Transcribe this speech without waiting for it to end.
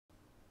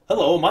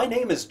Hello, my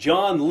name is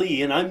John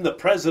Lee and I'm the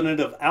president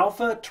of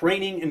Alpha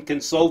Training and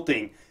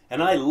Consulting,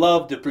 and I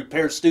love to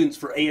prepare students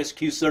for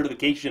ASQ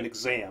certification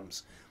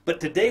exams.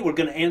 But today we're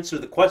going to answer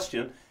the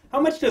question,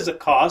 how much does it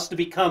cost to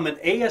become an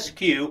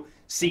ASQ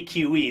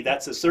CQE?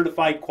 That's a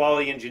Certified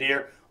Quality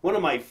Engineer, one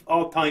of my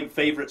all-time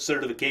favorite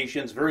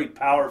certifications, very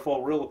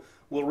powerful,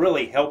 will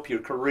really help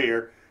your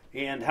career.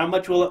 And how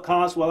much will it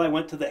cost? Well, I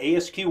went to the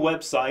ASQ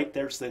website,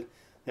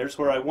 there's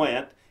where I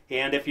went.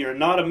 And if you're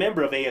not a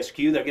member of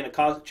ASQ, they're going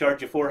to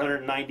charge you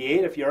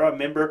 $498. If you're a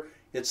member,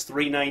 it's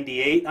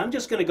 $398. I'm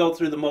just going to go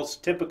through the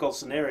most typical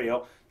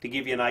scenario to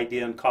give you an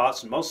idea on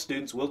cost. And most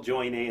students will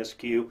join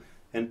ASQ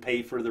and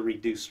pay for the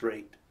reduced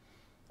rate.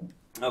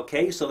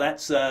 Okay, so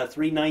that's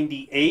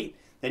 $398.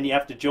 Then you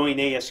have to join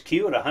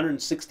ASQ at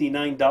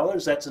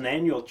 $169. That's an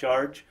annual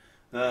charge.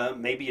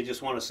 Maybe you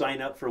just want to sign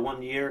up for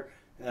 1 year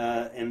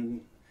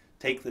and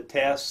take the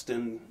test.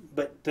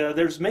 But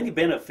there's many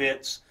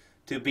benefits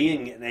to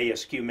being an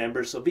ASQ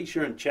member, so be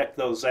sure and check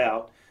those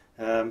out.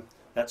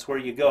 That's where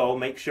you go.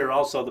 Make sure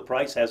also the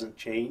price hasn't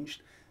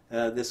changed.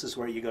 This is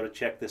where you go to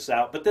check this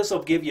out. But this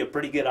will give you a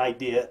pretty good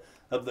idea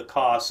of the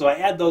cost. So I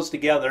add those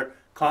together.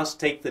 Cost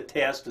to take the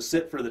test, to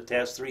sit for the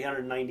test,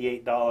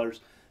 $398.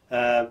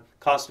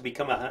 Cost to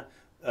become a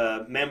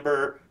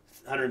member,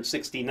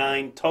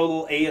 $169.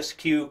 Total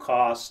ASQ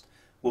cost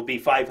will be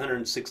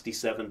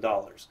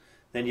 $567.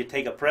 Then you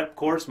take a prep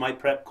course. My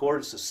prep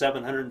course is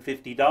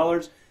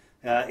 $750.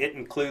 It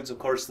includes, of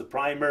course, the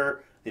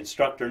primer, the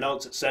instructor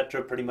notes,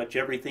 etc., pretty much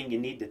everything you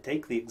need to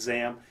take the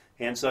exam.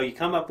 And so you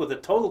come up with a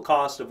total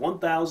cost of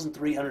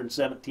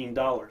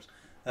 $1,317.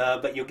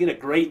 But you'll get a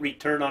great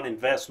return on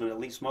investment, at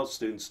least most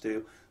students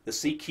do. The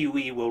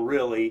CQE will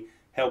really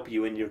help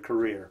you in your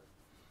career.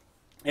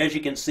 As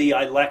you can see,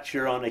 I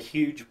lecture on a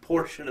huge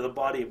portion of the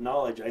body of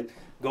knowledge. I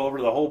go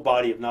over the whole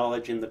body of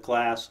knowledge in the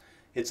class.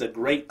 It's a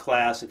great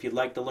class. If you'd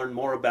like to learn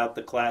more about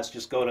the class,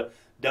 just go to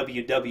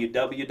www.asqcque.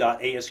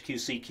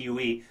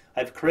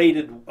 I've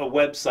created a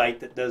website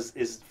that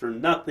is for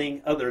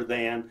nothing other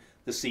than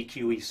the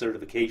CQE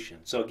certification.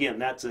 So again,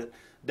 that's at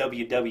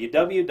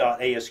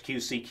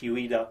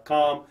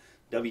www.asqcque.com,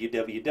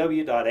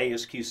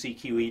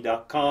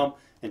 www.asqcque.com,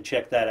 and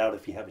check that out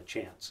if you have a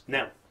chance.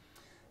 Now,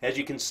 as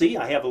you can see,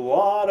 I have a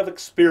lot of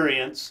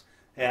experience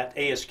at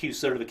ASQ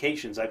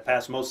certifications. I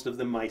passed most of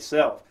them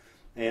myself.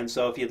 And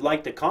so if you'd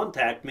like to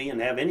contact me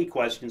and have any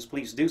questions,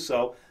 please do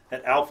so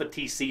at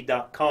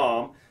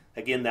alphatc.com.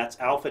 Again, that's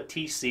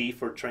alphatc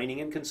for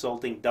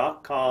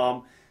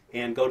trainingandconsulting.com.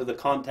 And go to the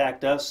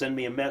contact us, send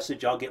me a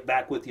message. I'll get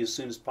back with you as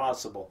soon as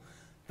possible.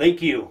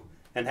 Thank you,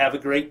 and have a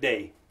great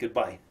day.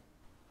 Goodbye.